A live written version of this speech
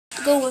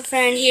Google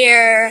friend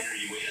here,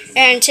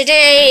 and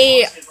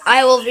today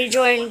I will be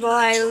joined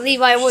by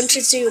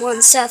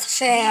Levi1221 Seth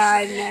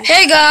Fan.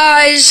 Hey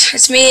guys,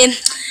 it's me,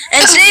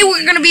 and today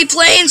we're gonna be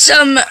playing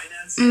some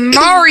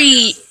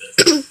mari0,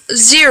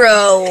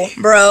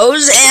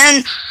 bros,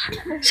 and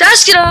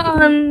Seth's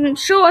gonna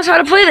show us how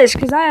to play this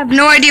because I have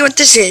no idea what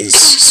this is.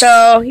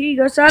 So here you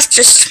go, Seth.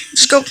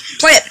 Just go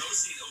play it.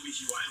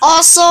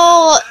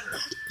 Also,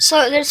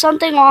 so there's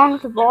something wrong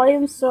with the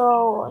volume,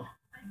 so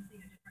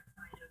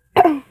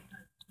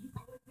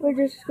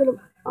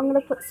I'm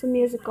gonna put some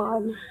music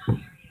on.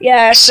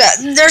 Yes,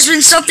 there's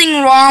been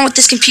something wrong with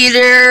this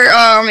computer.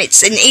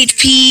 It's an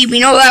HP. We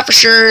know that for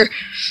sure.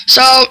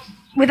 So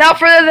without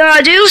further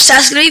ado,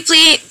 Seth's gonna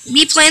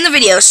be playing the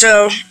video.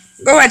 So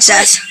go ahead,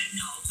 Seth.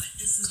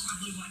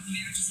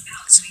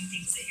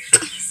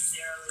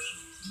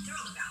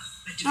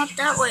 Not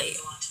that way.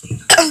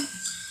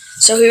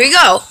 So here we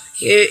go.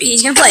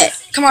 He's gonna play it.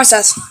 Come on,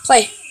 Seth.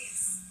 Play.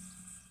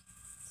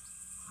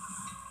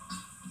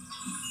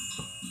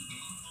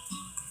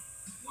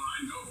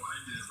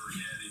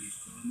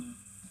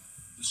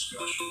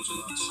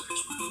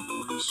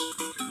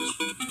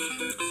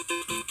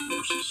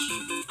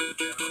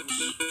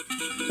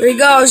 Here he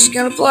goes. He's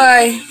gonna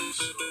play.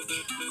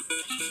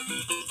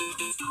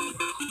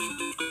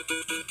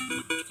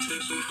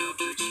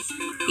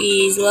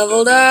 He's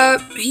leveled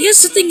up. He has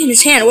something in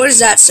his hand. What is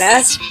that,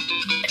 Seth?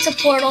 It's a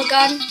portal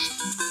gun.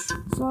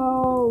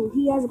 So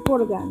he has a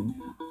portal gun.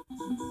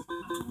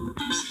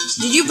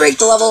 Did you break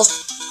the level?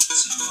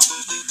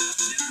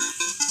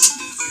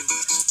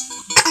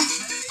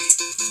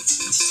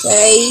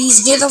 Okay,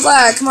 he's near the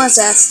flag. Come on,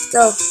 Seth.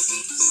 Go.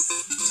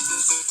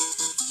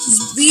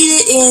 He's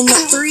beat it in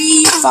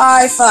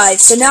 3-5-5.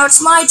 So now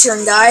it's my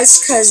turn, guys,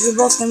 because we're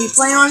both going to be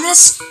playing on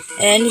this.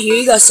 And here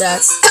you go,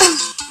 Seth.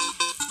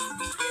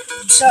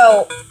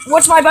 So,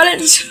 what's my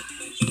buttons?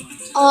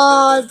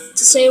 The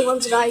same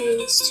ones that I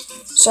used.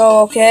 So,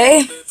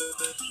 okay.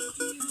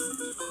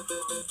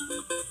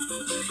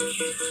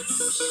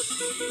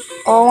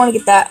 Oh, I want to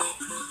get that.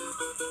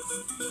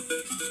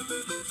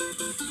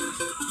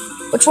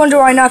 Which one do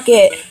I not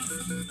get?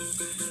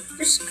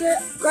 Just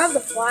grab the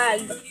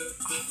flag.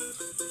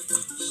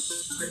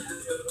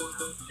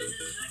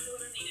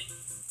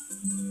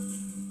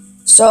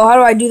 So, how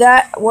do I do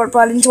that? What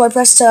button do I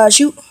press to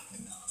shoot?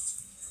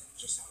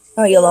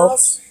 Oh, yellow.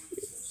 Mouse.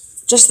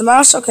 Just the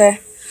mouse? Okay.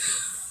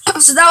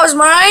 So that was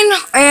mine,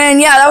 and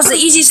yeah, that was the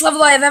easiest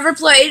level I have ever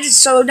played.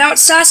 So now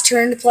it's Seth's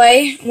turn to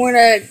play. We're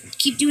gonna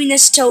keep doing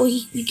this till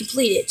we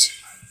complete it.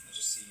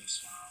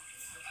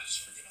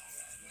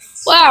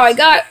 Wow, I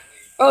got...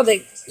 Oh,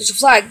 there's a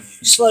flag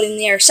just floating in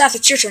the air. Seth,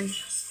 it's your turn.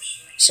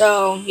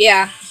 So,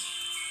 yeah.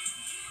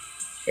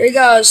 Here he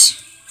goes.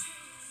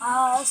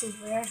 Oh, this is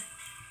weird.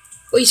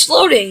 Oh, he's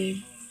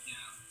floating.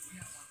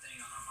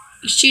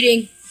 He's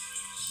cheating.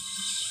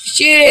 He's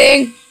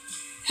cheating.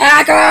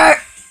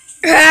 Hacker!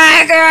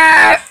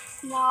 Hacker!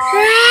 No.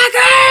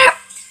 Hacker!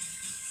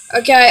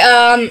 Okay,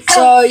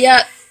 so,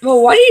 yeah.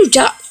 Well, why did you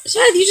die?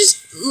 Seth, you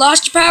just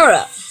lost your power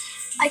up.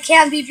 I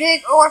can't be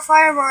big or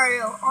Fire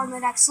Mario on the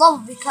next level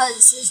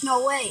because there's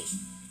no way.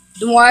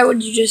 Then why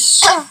would you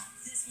just...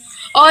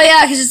 Oh,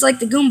 yeah, because it's like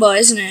the Goomba,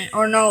 isn't it?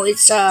 Or no,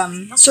 it's, so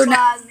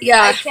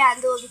yeah. I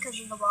can't do it because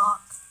of the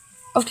block.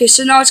 Okay,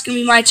 so now it's gonna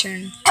be my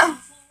turn.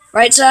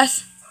 Right,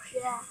 Seth?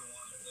 Yeah.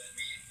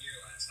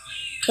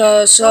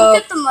 Cause, Don't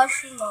get the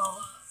mushroom, though.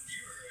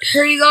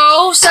 Here you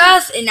go,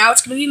 Seth, and now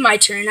it's gonna be my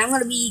turn. I'm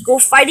gonna go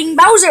fighting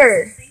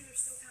Bowser.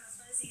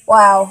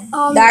 Wow,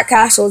 that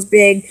castle is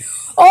big.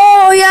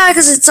 Oh yeah,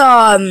 because it's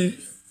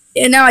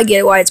yeah, now I get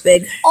it why it's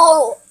big.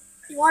 Oh,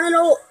 you wanna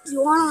know? Have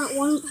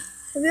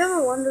you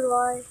ever wondered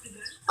why?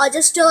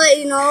 Just to let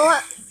you know.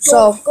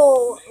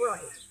 Go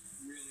right.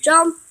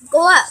 Jump.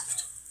 Go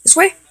left. This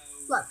way.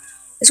 Left.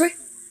 This way.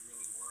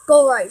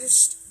 Go right.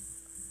 Just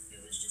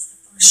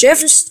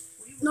shift.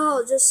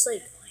 Just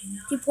like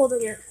keep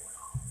holding it.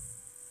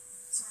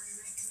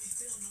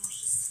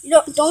 You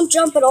don't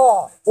jump at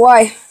all.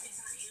 Why?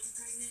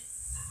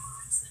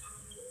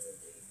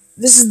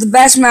 This is the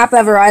best map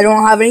ever. I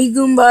don't have any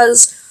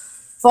Goombas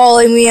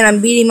following me, and I'm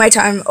beating my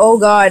time. Oh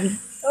God.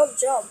 Don't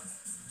jump.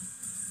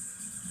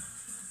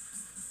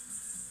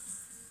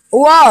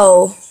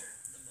 Whoa.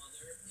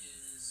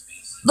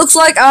 Looks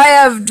like I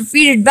have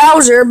defeated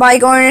Bowser by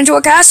going into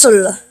a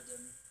castle.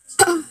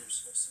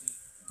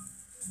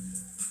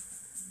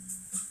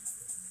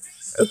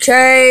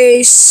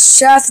 Okay,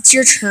 Seth, it's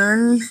your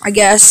turn, I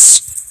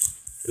guess.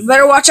 You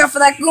better watch out for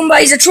that Goomba.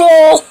 He's a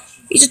troll.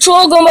 He's a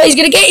troll, Goomba. He's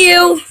gonna get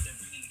you.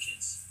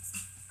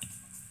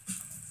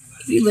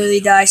 If you literally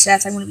die,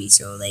 Seth, I'm gonna be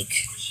so, like,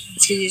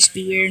 it's gonna just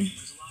be weird.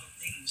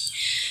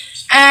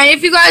 And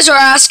if you guys are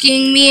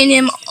asking, me and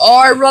him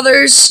are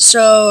brothers,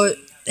 so,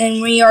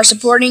 and we are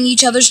supporting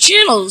each other's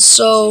channels,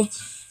 so,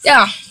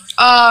 yeah.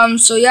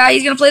 So yeah,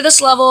 he's gonna play this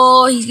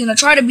level, he's gonna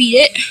try to beat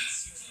it.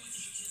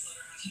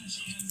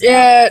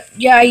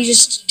 Yeah, he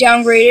just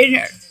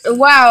downgraded.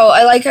 Wow,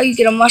 I like how you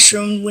get a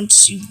mushroom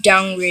once you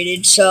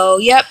downgraded. So,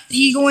 yep,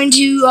 he's going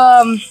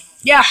to,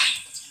 yeah.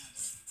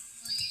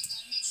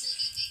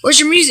 Where's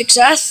your music,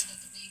 Seth?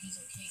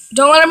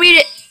 Don't let him read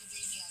it.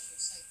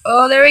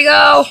 Oh, there we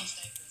go.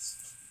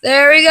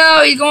 There we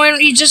go. He's going.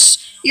 He doesn't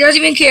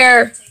even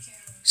care.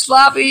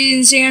 Slopping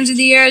his hands in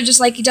the air just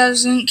like he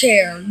doesn't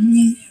care.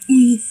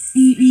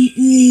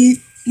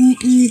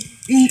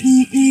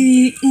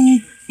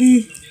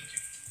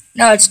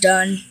 Now it's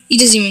done. He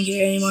doesn't even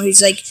care anymore.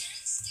 He's like,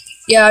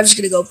 yeah, I'm just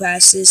gonna go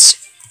past this.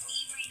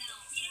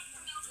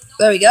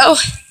 There we go.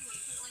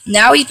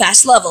 Now he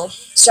passed level.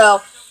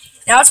 So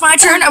now it's my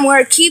turn. I'm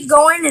gonna keep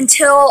going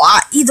until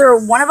either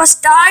one of us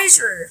dies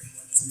or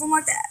something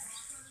like that.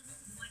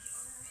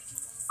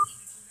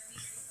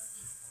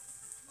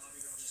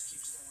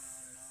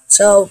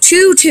 So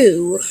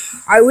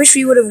 2-2. I wish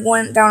we would have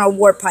went down a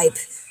warp pipe.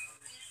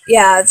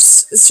 Yeah,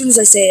 as soon as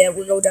I say it,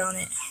 we'll go down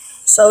it.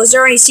 So is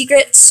there any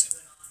secrets?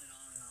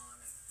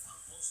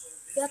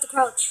 You have to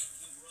crouch.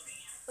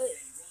 Wait.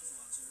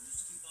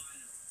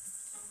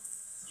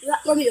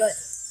 Let me do it.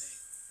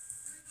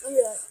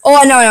 Oh,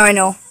 I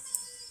know.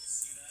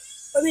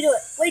 Let me do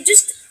it. Wait,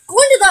 just go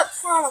into that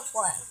piranha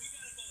plant.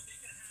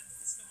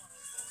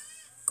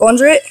 Go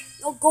under it?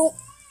 No, go.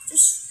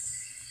 Just.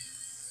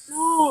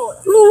 No.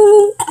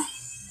 Ooh.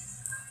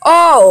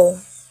 Oh.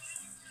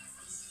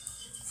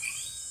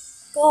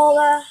 Go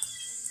there.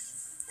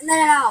 And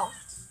then out.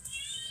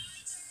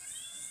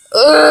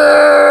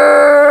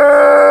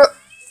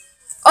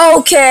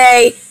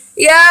 Okay.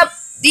 Yep.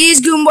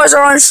 These Goombas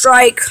are on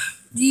strike.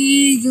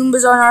 These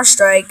Goombas are on our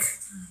strike.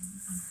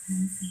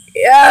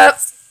 Yep.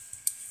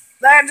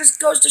 That just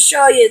goes to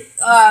show you,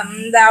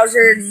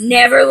 Bowser,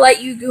 never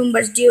let you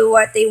Goombas do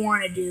what they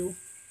want to do.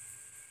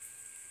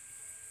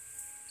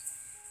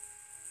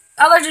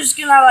 Now they're just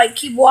gonna, like,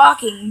 keep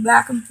walking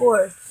back and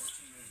forth.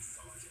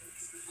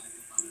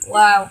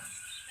 Wow.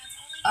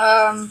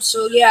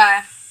 So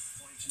yeah.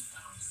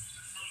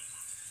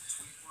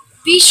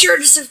 Be sure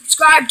to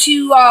subscribe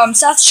to,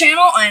 Seth's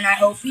channel, and I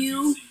hope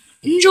you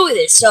enjoy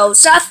this. So,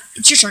 Seth,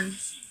 it's your turn.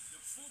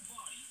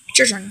 It's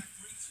your turn.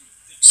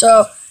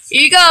 So,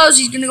 here he goes.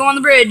 He's gonna go on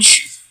the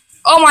bridge.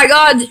 Oh my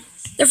god!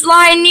 They're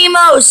flying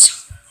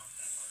Nemos!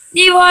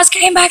 Nemos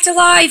came back to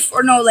life!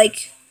 Or no,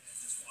 like,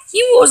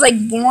 Nemo was,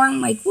 like,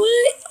 born, like,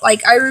 what?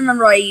 Like, I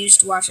remember I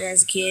used to watch it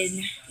as a kid,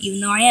 even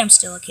though I am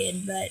still a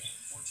kid, but...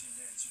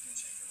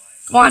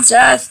 Come on,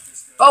 Seth.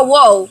 Oh,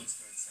 whoa.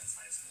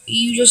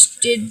 You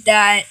just did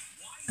that.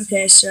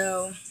 Okay,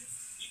 so...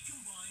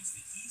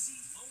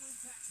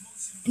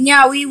 And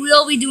yeah, we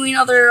will be doing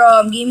other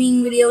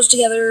gaming videos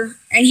together.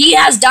 And he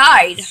has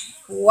died.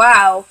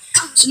 Wow.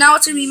 So now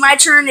it's going to be my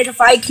turn, and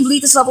if I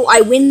complete this level,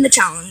 I win the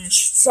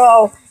challenge.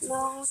 So...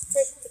 No,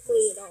 technically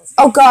you don't.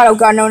 Oh god,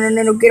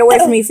 no. Get away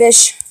from me,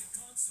 fish.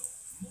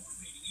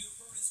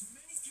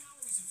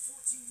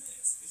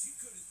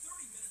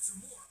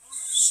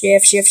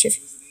 Shift.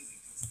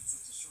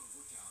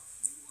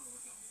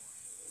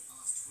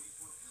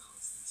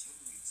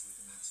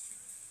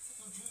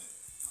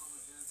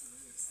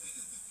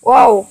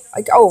 Whoa.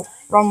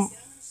 Wrong.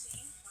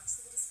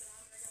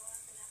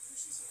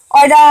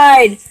 I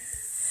died.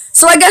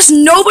 So I guess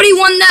nobody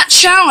won that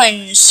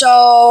challenge.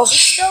 So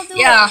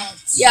yeah.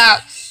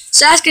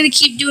 Seth's gonna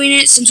keep doing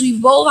it since we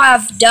both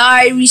have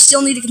died. We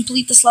still need to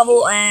complete this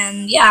level,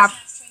 and yeah,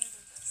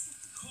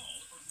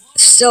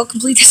 still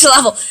complete this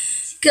level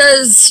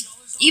because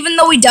even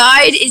though we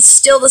died, it's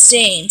still the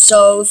same.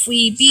 So if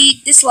we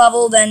beat this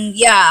level, then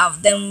yeah,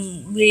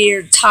 then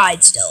we're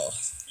tied still.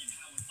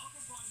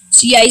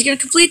 So yeah, he's gonna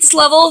complete this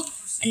level,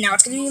 and now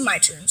it's gonna be my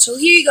turn. So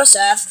here you go,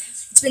 Seth.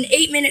 It's been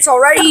 8 minutes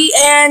already,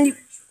 and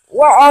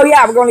well, oh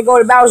yeah, we're gonna go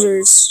to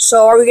Bowser's.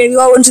 So are we gonna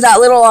go into that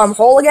little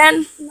hole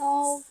again?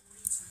 No.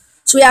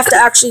 So we have to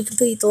actually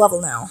complete the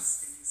level now.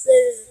 Is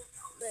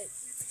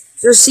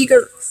there a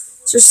secret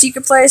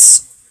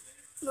place?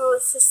 No,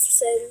 it's just the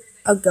same.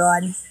 Oh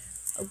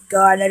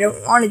god, I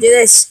don't want to do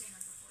this.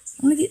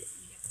 I want to get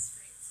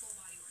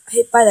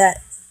hit by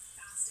that.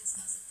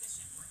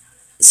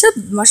 Is that a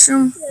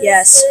mushroom?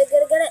 Yes.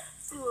 Get it.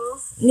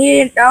 Aww. Need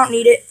it? I don't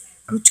need it.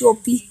 I'm too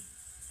OP.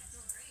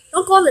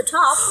 Don't go on the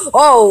top.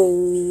 Oh.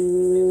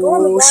 Go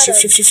on the bottom.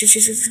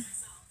 Shift.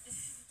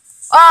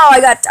 Oh,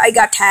 I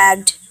got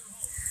tagged.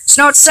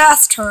 So now it's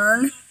Seth's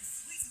turn.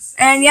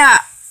 And yeah,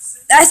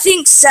 I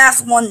think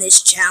Seth won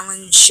this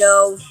challenge,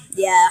 so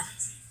yeah.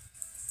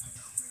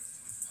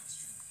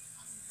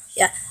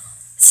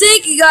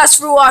 Thank you guys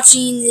for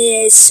watching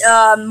this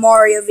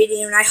Mario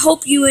video, and I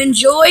hope you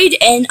enjoyed,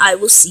 and I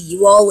will see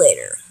you all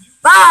later.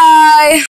 Bye!